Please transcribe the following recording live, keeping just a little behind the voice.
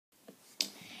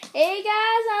Hey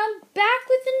guys, I'm back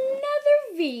with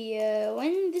another video,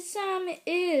 and this time it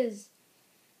is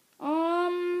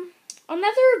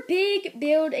another big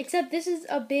build, except this is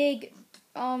a big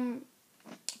random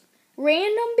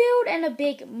build and a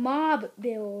big mob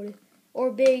build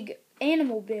or big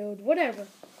animal build, whatever.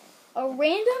 A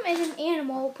random and an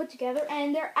animal put together,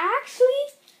 and they're actually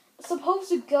supposed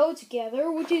to go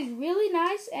together, which is really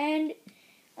nice. And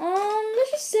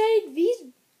let's just say these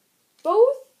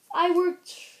both I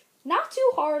worked not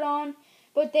too hard on,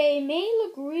 but they may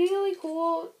look really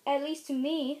cool, at least to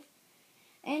me.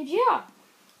 And yeah,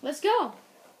 let's go.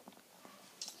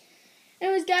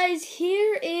 Anyways, guys,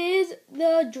 here is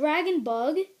the dragon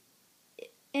bug,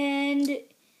 and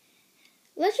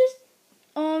let's just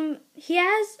he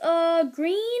has a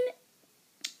green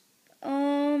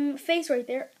face right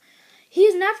there. He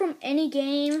is not from any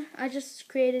game. I just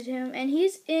created him, and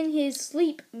he's in his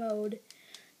sleep mode.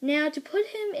 Now, to put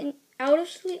him in out of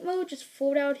sleep mode, just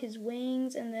fold out his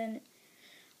wings, and then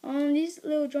these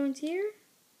little joints here,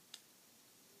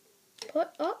 put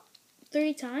up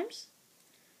 3 times.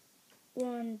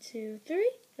 1, 2,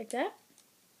 3, like that.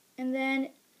 And then,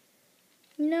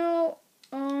 he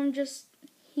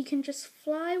can just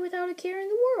fly without a care in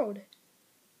the world.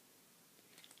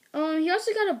 He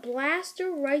also got a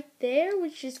blaster right there,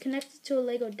 which is connected to a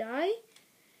Lego die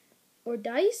or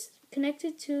dice,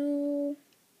 connected to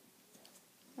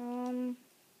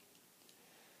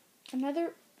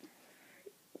another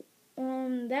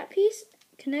that piece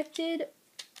connected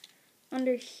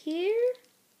under here.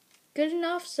 Good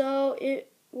enough, so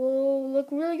it will look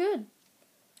really good,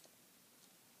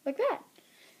 like that.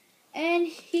 And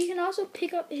he can also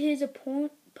pick up his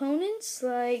opponents,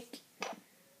 like,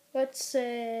 let's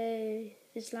say,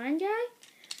 this lion guy.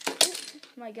 Oh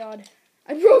my god,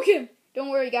 I broke him! Don't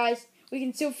worry, guys. We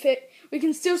can still save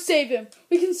him.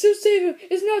 We can still save him.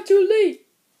 It's not too late.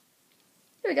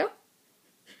 There we go.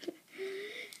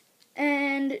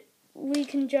 And we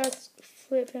can just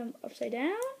flip him upside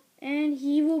down, and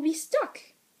he will be stuck.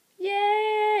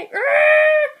 Yay!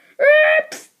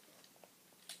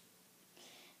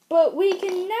 But we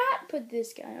cannot put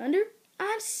this guy under.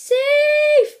 I'm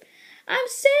safe! I'm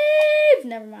safe!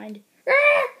 Never mind.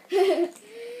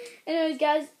 Anyways,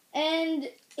 guys, and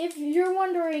if you're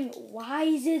wondering why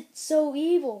is it so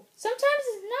evil, sometimes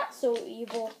it's not so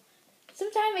evil.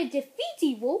 Sometimes it defeats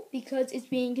evil because it's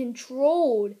being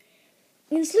controlled.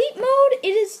 In sleep mode,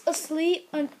 it is asleep.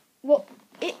 It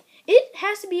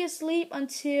has to be asleep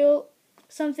until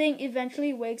something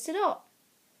eventually wakes it up.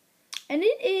 And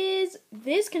it is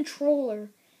this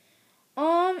controller.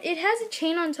 It has a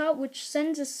chain on top which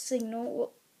sends a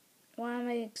signal. Why am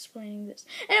I explaining this?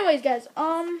 Anyways, guys,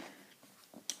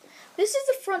 this is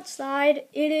the front side.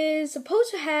 It is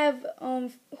supposed to have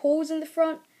holes in the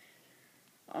front.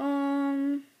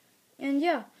 And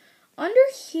yeah, under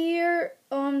here,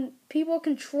 people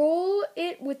control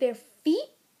it with their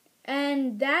feet,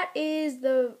 and that is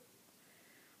the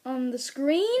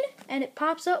screen, and it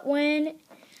pops up when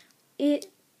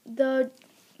the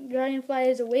dragonfly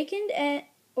is awakened,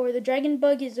 or the dragon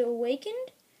bug is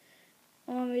awakened.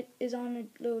 It is on a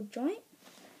little joint.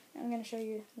 I'm gonna show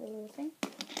you the little thing.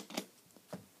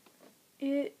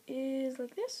 It is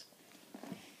like this,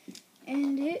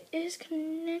 and it is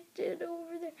connected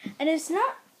over there, and it's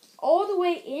not all the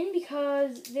way in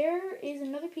because there is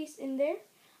another piece in there.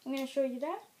 I'm gonna show you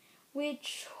that,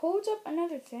 which holds up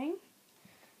another thing.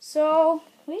 So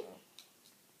wait.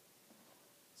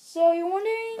 So you're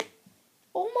wondering,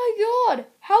 oh my god,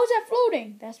 how is that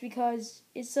floating? That's because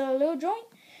it's a little joint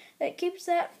that keeps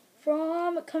that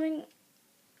from coming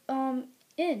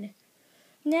in.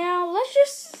 Now, let's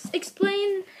just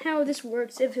explain how this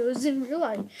works if it was in real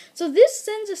life. So this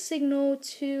sends a signal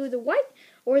to the white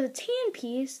or the tan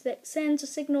piece that sends a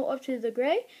signal up to the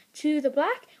gray, to the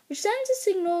black, which sends a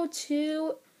signal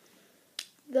to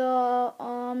the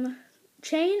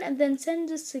chain, and then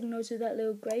sends a signal to that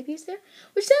little gray piece there,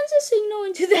 which sends a signal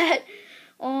into that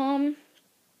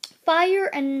fire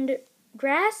and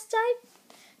grass type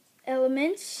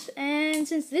elements. And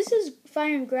since this is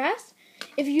fire and grass,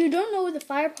 if you don't know the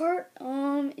fire part,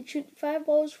 it shoots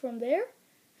fireballs from there.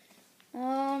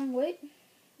 Wait,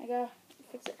 I gotta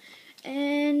fix it.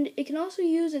 And it can also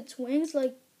use its wings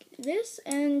like this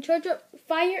and charge up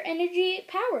fire energy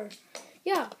power.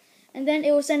 Yeah, and then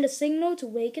it will send a signal to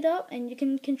wake it up, and you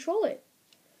can control it.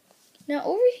 Now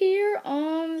over here,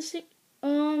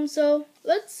 so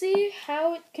let's see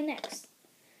how it connects.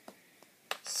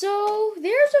 So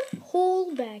there's a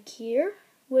hole back here,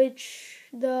 which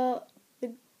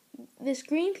this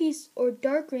green piece, or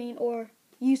dark green, or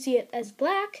you see it as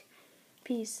black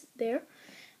piece there,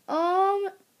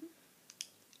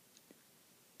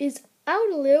 out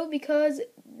a little because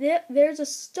there's a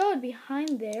stud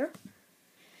behind there.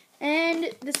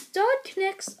 And the stud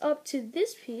connects up to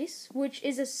this piece, which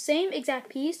is the same exact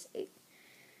piece.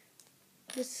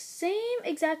 The same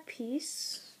exact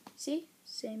piece. See?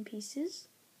 Same pieces.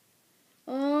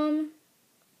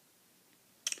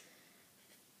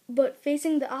 But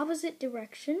facing the opposite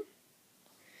direction.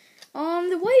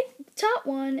 The white top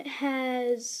one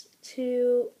has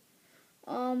to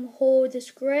hold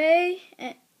this gray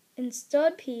and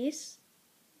stud piece.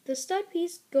 The stud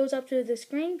piece goes up to this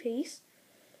green piece.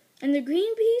 And the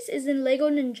green piece is in Lego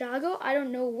Ninjago. I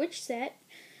don't know which set.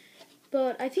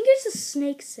 But I think it's a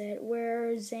snake set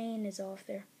where Zane is off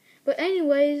there. But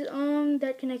anyways,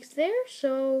 that connects there.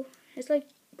 So it's like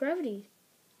gravity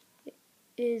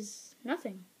is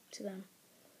nothing to them.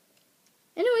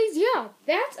 Anyways, yeah,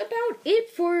 that's about it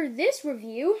for this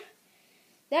review.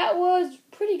 That was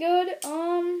pretty good.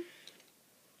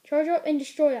 Charge up and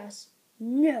destroy us.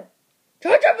 No.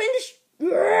 Charge up and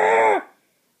destroy.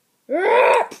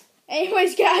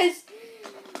 Anyways, guys,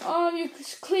 you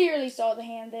clearly saw the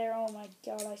hand there. Oh my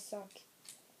god, I suck.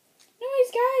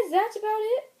 Anyways, guys, that's about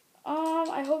it.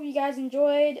 I hope you guys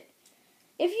enjoyed.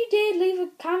 If you did, leave a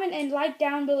comment and like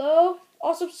down below.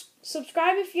 Also,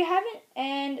 subscribe if you haven't,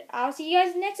 and I'll see you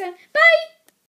guys next time. Bye!